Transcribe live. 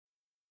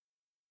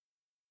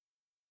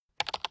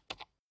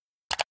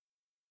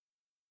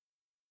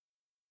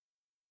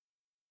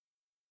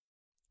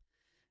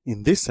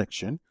In this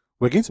section,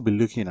 we're going to be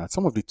looking at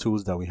some of the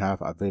tools that we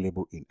have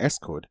available in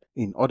Xcode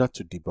in order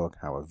to debug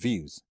our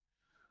views.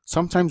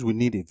 Sometimes we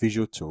need a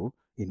visual tool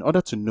in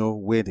order to know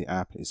where the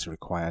app is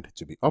required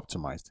to be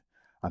optimized.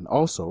 And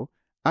also,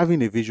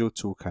 having a visual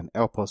tool can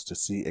help us to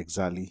see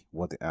exactly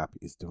what the app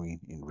is doing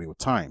in real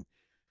time.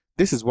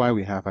 This is why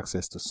we have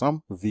access to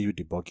some view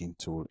debugging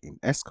tool in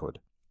Xcode.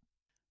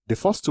 The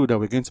first tool that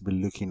we're going to be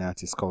looking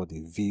at is called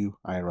the View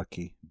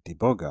Hierarchy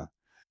Debugger.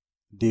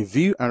 The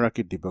View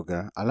Hierarchy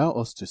Debugger allows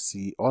us to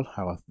see all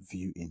our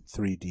view in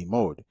 3D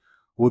mode.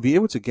 We'll be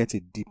able to get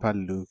a deeper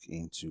look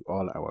into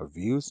all our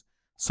views.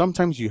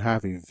 Sometimes you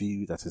have a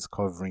view that is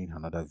covering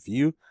another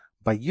view.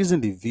 By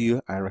using the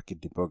View Hierarchy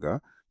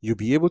Debugger, you'll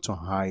be able to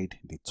hide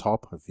the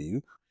top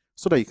view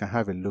so that you can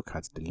have a look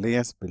at the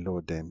layers below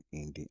them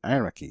in the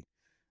hierarchy.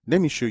 Let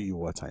me show you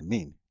what I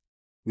mean.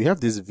 We have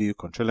this view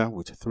controller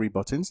with 3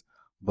 buttons,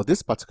 but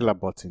this particular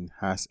button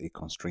has a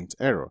constraint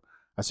error.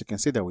 As you can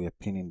see that we are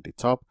pinning the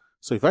top.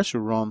 So if I should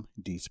run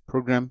this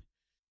program,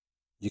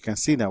 you can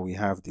see that we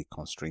have the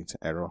constraint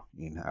error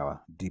in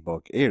our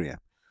debug area.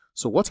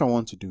 So what I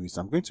want to do is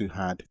I'm going to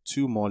add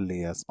 2 more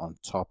layers on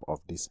top of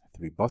these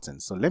 3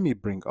 buttons. So let me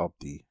bring up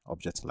the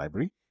object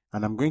library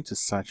and I'm going to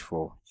search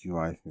for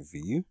UI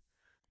view,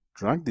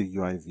 drag the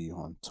UI view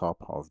on top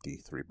of the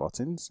 3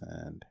 buttons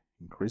and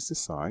increase the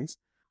size.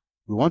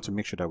 We want to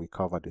make sure that we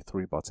cover the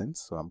 3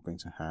 buttons. So I'm going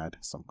to add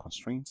some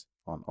constraints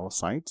on all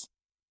sides.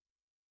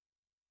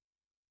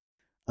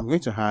 I'm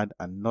going to add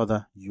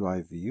another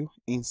UI view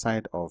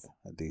inside of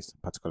this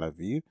particular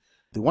view.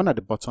 The one at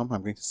the bottom,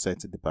 I'm going to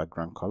set the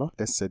background color.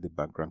 Let's set the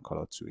background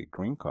color to a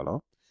green color.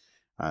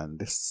 And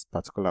this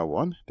particular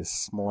one, the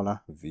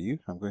smaller view,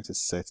 I'm going to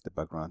set the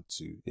background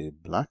to a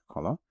black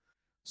color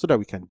so that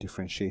we can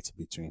differentiate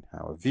between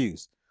our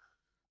views.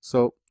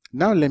 So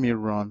now let me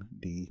run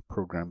the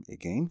program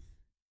again.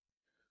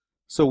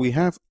 So we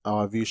have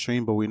our view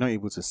showing, but we're not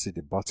able to see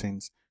the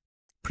buttons.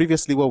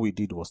 Previously, what we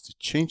did was to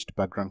change the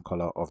background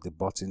color of the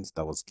buttons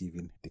that was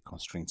giving the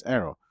constraint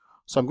error.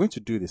 So I'm going to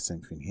do the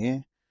same thing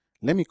here.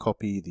 Let me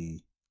copy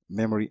the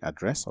memory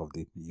address of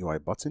the UI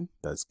button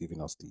that's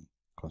giving us the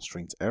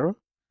constraint error.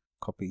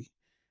 Copy.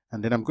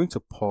 And then I'm going to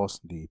pause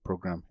the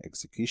program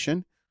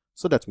execution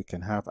so that we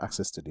can have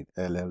access to the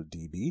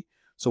LLDB.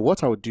 So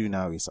what I will do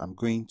now is I'm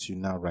going to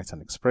now write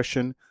an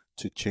expression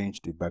to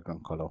change the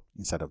background color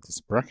inside of this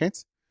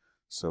bracket.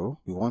 So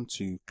we want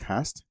to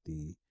cast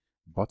the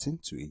button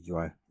to a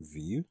UI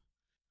view.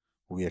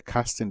 We are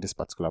casting this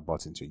particular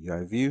button to a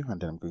UI view, and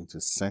then I'm going to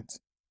set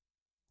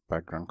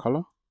background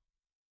color.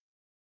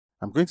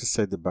 I'm going to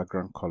set the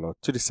background color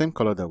to the same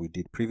color that we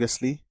did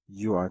previously,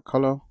 UI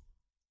color,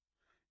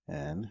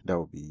 and that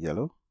will be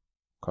yellow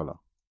color.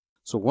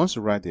 So once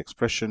you write the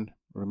expression,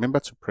 remember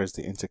to press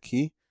the enter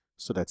key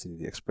so that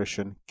the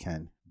expression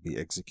can be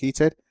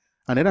executed,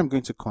 and then I'm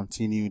going to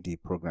continue the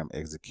program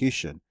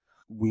execution.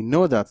 We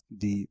know that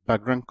the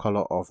background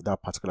color of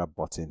that particular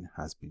button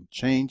has been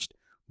changed,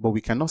 but we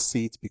cannot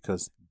see it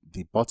because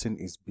the button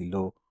is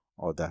below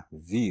other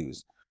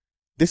views.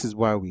 This is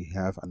why we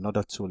have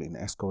another tool in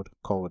Xcode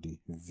called the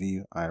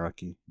View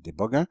Hierarchy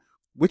Debugger,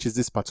 which is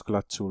this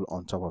particular tool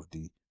on top of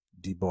the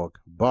debug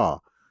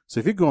bar. So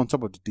if you go on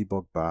top of the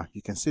debug bar,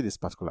 you can see this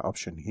particular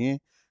option here,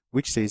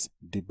 which says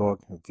Debug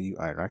View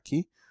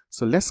Hierarchy.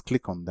 So let's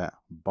click on that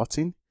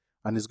button,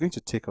 and it's going to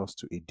take us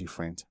to a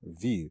different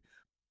view.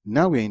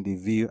 Now we're in the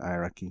View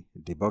Hierarchy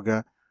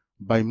Debugger.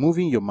 By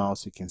moving your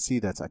mouse, you can see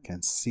that I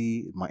can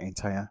see my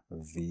entire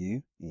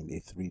view in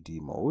a 3D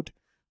mode,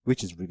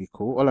 which is really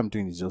cool. All I'm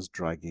doing is just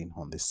dragging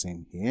on the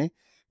scene here.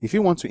 If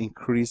you want to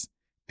increase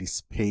the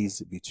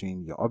space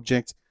between your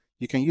object,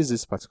 you can use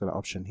this particular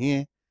option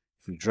here.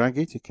 If you drag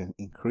it, you can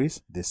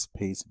increase the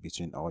space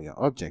between all your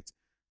objects.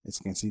 As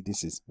you can see,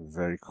 this is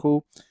very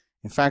cool.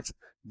 In fact,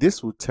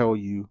 this will tell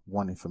you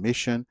one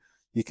information.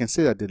 You can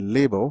see that the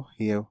label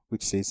here,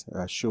 which says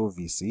show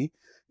VC,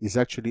 is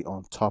actually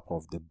on top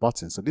of the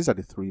button. So these are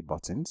the 3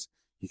 buttons.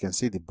 You can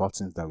see the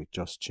buttons that we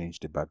just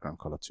changed the background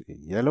color to a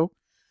yellow.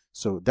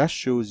 So that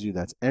shows you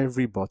that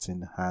every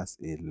button has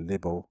a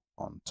label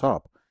on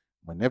top.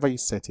 Whenever you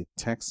set a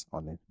text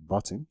on a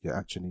button, you're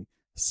actually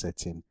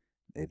setting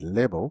a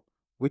label,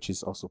 which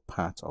is also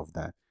part of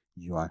that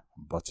UI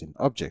button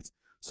object.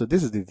 So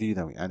this is the view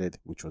that we added,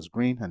 which was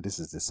green, and this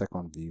is the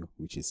second view,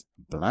 which is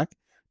black.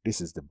 This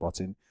is the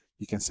button.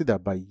 You can see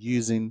that by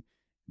using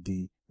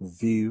the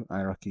View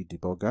Hierarchy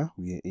Debugger,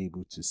 we are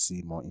able to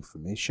see more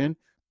information.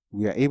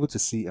 We are able to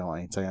see our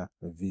entire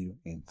view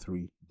in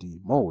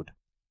 3D mode.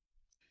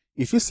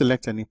 If you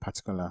select any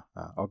particular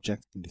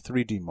object in the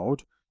 3D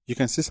mode, you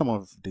can see some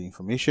of the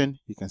information.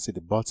 You can see the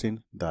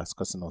button that's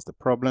causing us the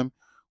problem,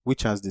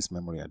 which has this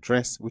memory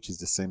address, which is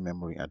the same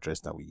memory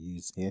address that we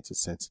use here to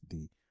set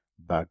the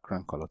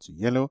background color to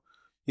yellow.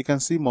 You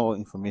can see more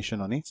information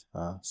on it,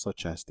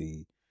 such as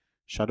the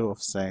shadow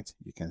offset.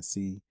 You can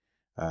see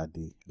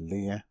the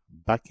layer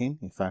backing.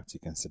 In fact, you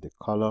can see the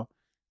color,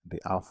 the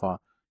alpha.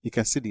 You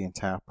can see the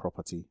entire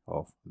property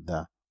of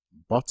the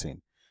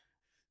button.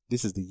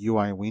 This is the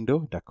UI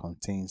window that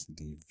contains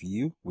the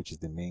view, which is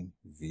the main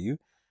view.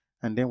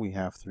 and then we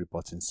have 3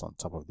 buttons on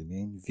top of the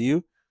main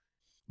view.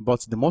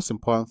 But the most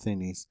important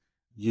thing is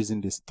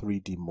using this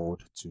 3D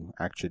mode to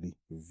actually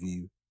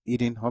view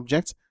hidden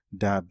objects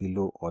that are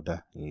below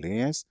other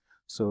layers.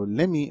 So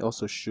let me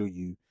also show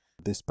you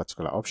this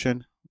particular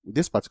option.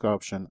 This particular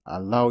option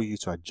allows you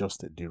to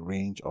adjust the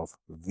range of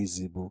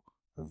visible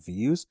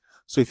views.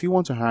 So if you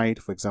want to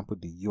hide, for example,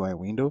 the UI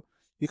window,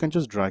 you can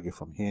just drag it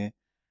from here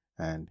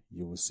and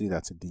you will see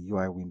that the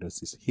UI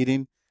windows is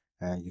hidden,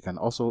 and you can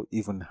also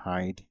even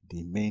hide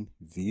the main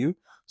view.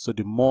 So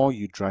the more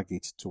you drag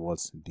it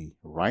towards the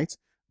right,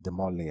 the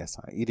more layers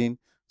are hidden.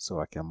 So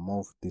I can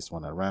move this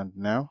one around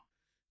now.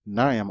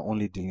 Now I am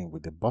only dealing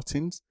with the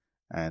buttons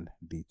and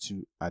the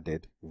 2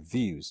 added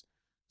views.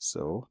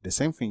 So the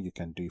same thing you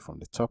can do from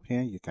the top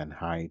here. You can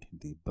hide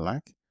the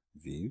black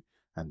view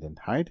and then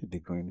hide the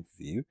green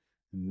view.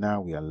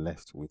 Now we are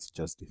left with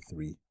just the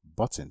 3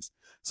 buttons.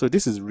 So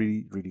this is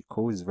really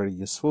cool. It's very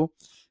useful.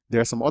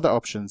 There are some other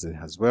options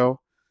as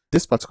well.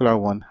 This particular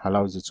one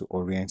allows you to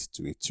orient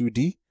to a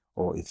 2D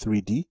or a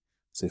 3D.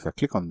 So if I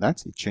click on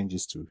that, it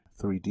changes to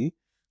 3D.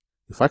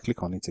 If I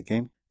click on it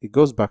again, it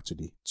goes back to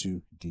the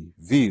 2D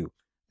view.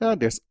 Now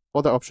there's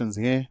other options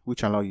here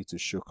which allow you to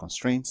show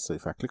constraints. So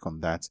if I click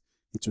on that,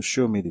 it will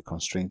show me the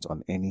constraint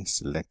on any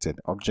selected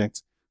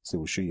object. So it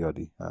will show you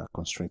the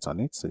constraints on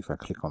it. So if I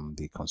click on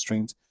the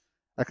constraint,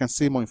 I can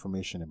see more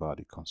information about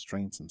the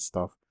constraints and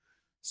stuff.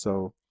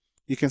 So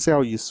you can see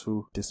how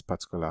useful this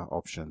particular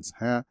options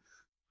here.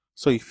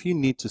 So if you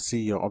need to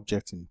see your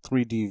object in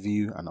 3D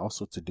view and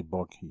also to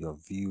debug your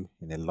view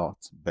in a lot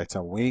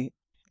better way,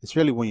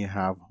 especially when you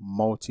have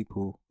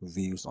multiple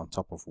views on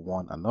top of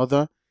one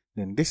another,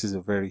 then this is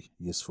a very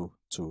useful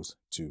tool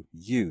to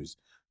use.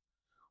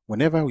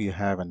 Whenever you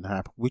have an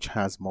app which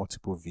has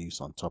multiple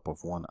views on top of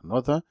one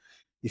another,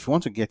 if you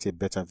want to get a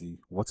better view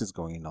what is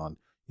going on,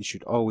 you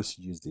should always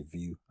use the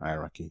view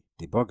hierarchy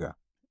debugger.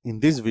 In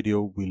this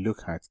video, we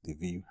look at the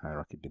view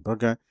hierarchy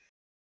debugger.